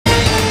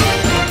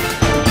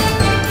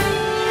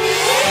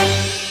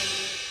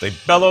They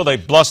bellow, they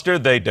bluster,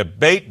 they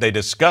debate, they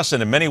discuss,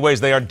 and in many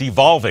ways they are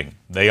devolving.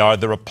 They are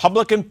the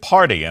Republican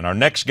Party, and our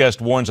next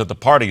guest warns that the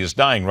party is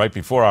dying right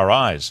before our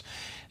eyes.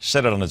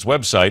 Said it on his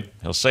website.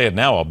 He'll say it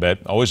now, I'll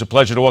bet. Always a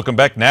pleasure to welcome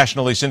back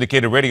nationally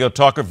syndicated radio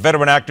talker,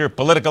 veteran actor,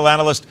 political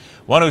analyst,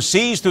 one who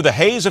sees through the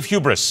haze of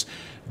hubris.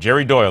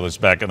 Jerry Doyle is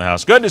back in the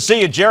house. Good to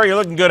see you, Jerry. You're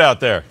looking good out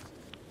there.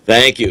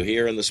 Thank you.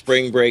 Here in the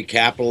spring break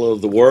capital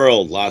of the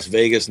world, Las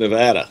Vegas,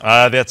 Nevada.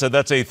 That's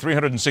a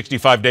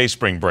 365-day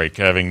spring break,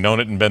 having known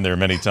it and been there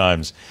many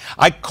times.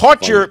 I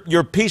caught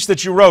your piece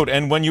that you wrote,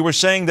 and when you were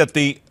saying that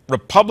the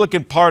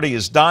Republican Party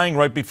is dying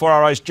right before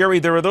our eyes, Jerry,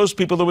 there are those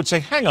people that would say,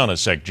 hang on a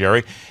sec,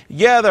 Jerry.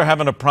 Yeah, they're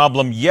having a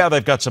problem. Yeah,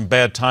 they've got some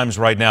bad times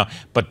right now.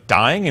 But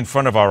dying in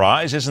front of our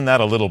eyes, isn't that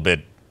a little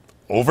bit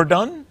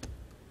overdone?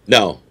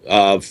 No,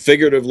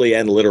 figuratively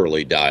and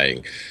literally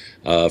dying.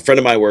 A friend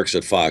of mine works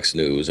at Fox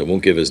News. I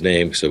won't give his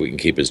name so we can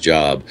keep his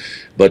job.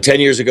 But 10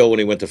 years ago when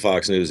he went to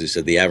Fox News, he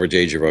said the average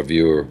age of our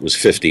viewer was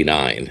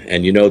 59.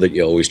 And you know that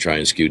you always try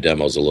and skew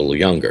demos a little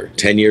younger.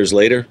 10 years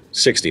later,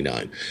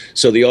 69.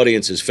 So the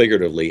audience is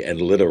figuratively and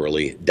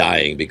literally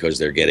dying because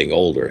they're getting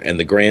older. And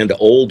the grand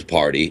old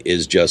party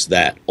is just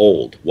that,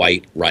 old,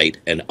 white, right,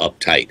 and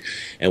uptight.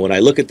 And when I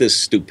look at this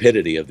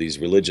stupidity of these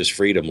religious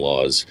freedom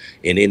laws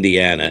in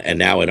Indiana and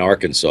now in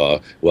Arkansas,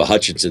 well,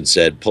 Hutchinson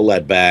said, pull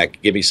that back,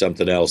 give me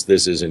something else.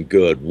 This isn't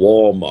good.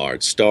 Walmart,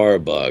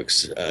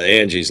 Starbucks,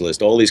 Angie's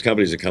List, all these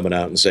companies are coming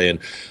out and saying,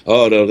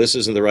 oh, no, this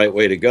isn't the right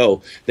way to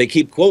go. They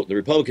keep quoting, the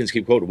Republicans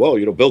keep quoting, well,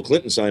 you know, Bill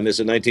Clinton signed this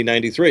in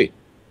 1993.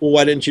 Well,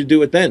 why didn't you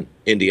do it then,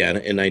 Indiana,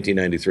 in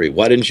 1993?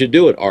 Why didn't you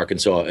do it,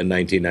 Arkansas, in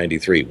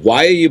 1993?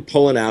 Why are you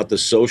pulling out the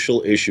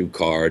social issue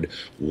card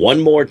one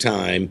more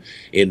time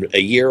in a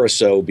year or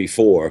so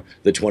before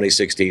the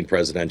 2016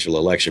 presidential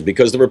election?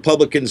 Because the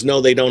Republicans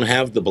know they don't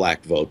have the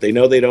black vote. They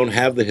know they don't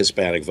have the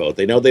Hispanic vote.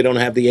 They know they don't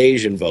have the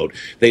Asian vote.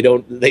 They know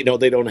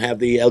they don't have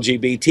the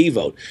LGBT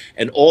vote.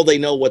 And all they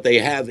know what they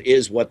have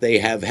is what they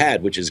have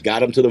had, which has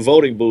got them to the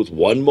voting booth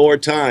one more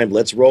time.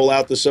 Let's roll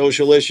out the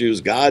social issues,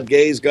 God,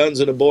 gays, guns,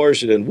 and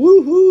abortion, and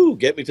woohoo,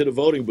 get me to the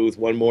voting booth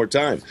one more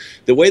time.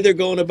 The way they're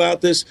going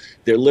about this,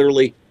 they're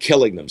literally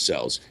killing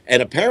themselves.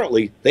 And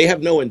apparently, they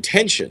have no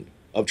intention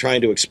of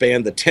trying to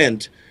expand the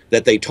tent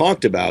that they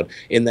talked about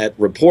in that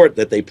report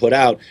that they put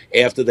out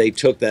after they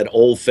took that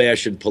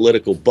old-fashioned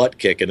political butt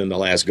kicking in the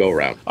last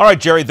go-round. All right,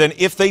 Jerry, then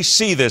if they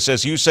see this,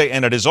 as you say,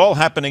 and it is all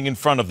happening in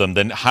front of them,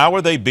 then how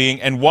are they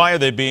being, and why are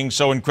they being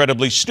so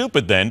incredibly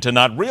stupid then to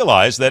not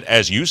realize that,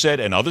 as you said,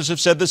 and others have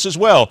said this as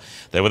well,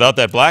 that without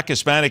that black,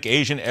 Hispanic,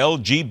 Asian,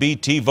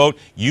 LGBT vote,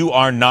 you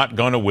are not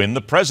going to win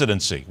the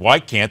presidency? Why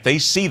can't they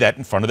see that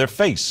in front of their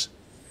face?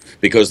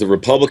 Because the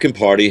Republican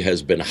Party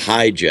has been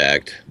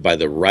hijacked by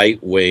the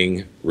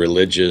right-wing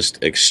religious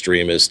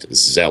extremist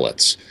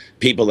zealots,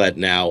 people that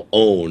now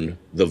own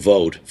the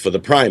vote for the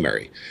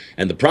primary.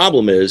 And the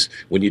problem is,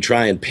 when you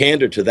try and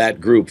pander to that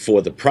group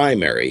for the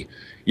primary,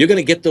 you're going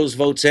to get those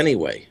votes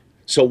anyway.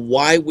 So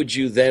why would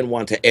you then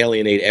want to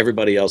alienate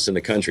everybody else in the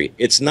country?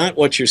 It's not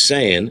what you're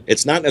saying.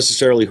 It's not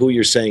necessarily who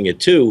you're saying it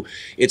to.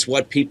 It's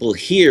what people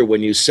hear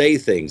when you say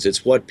things.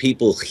 It's what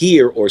people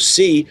hear or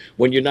see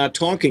when you're not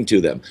talking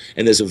to them.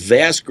 And there's a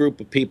vast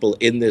group of people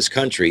in this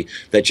country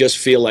that just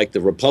feel like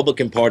the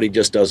Republican Party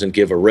just doesn't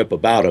give a rip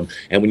about them.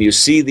 And when you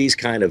see these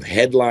kind of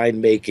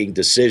headline-making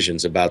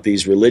decisions about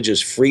these religious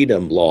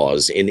freedom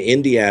laws in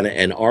Indiana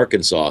and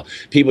Arkansas,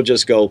 people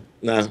just go,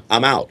 nah,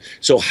 I'm out.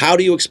 So how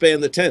do you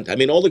expand the tent? I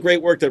mean, all the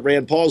great work that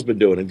Rand Paul's been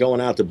doing and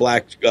going out to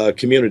black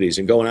communities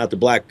and going out to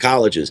black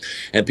colleges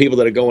and people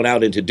that are going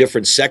out into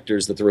different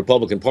sectors that the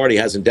Republican Party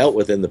hasn't dealt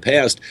with in the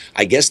past,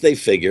 I guess they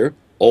figure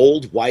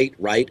old, white,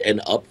 right,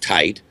 and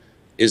uptight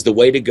is the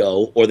way to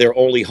go, or their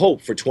only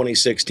hope for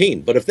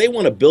 2016. But if they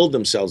want to build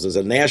themselves as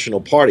a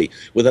national party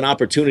with an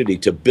opportunity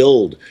to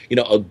build, you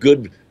know, a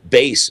good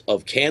base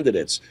of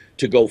candidates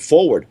to go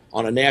forward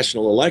on a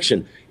national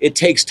election, it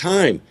takes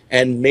time.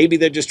 And maybe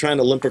they're just trying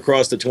to limp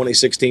across the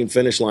 2016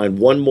 finish line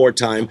one more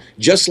time,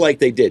 just like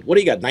they did. What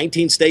do you got,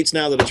 19 states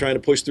now that are trying to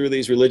push through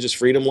these religious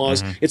freedom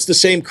laws? It's the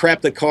same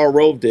crap that Karl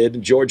Rove did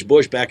and George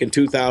Bush back in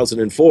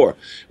 2004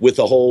 with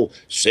the whole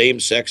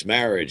same-sex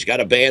marriage, got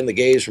to ban the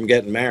gays from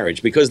getting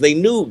married, because they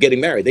knew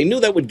getting married. They knew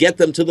that would get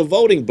them to the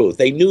voting booth.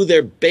 They knew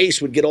their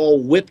base would get all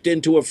whipped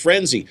into a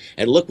frenzy.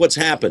 And look what's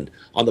happened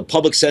on the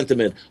public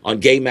sentiment on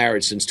gay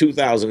marriage since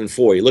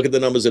 2004. You look at the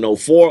numbers in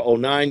 04,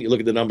 09, you look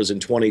at the numbers in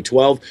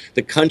 2012,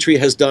 the country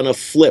has done a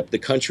flip. The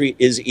country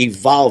is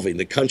evolving.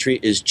 The country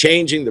is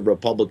changing. The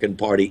Republican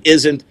Party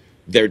isn't.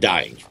 They're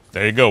dying.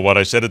 There you go. What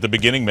I said at the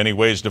beginning, many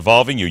ways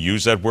devolving. You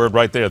use that word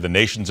right there. The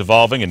nation's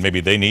evolving, and maybe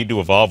they need to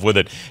evolve with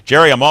it.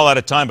 Jerry, I'm all out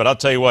of time, but I'll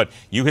tell you what,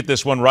 you hit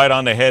this one right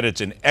on the head.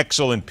 It's an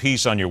excellent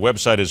piece on your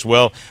website as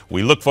well.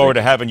 We look forward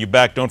to having you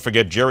back. Don't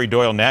forget Jerry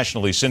Doyle,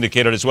 nationally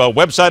syndicated as well.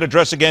 Website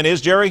address again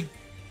is, Jerry?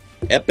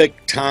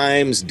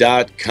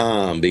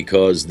 EpicTimes.com,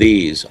 because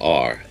these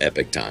are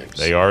epic times.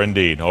 They are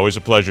indeed. Always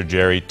a pleasure,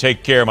 Jerry.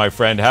 Take care, my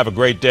friend. Have a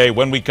great day.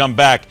 When we come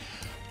back,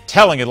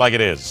 telling it like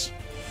it is.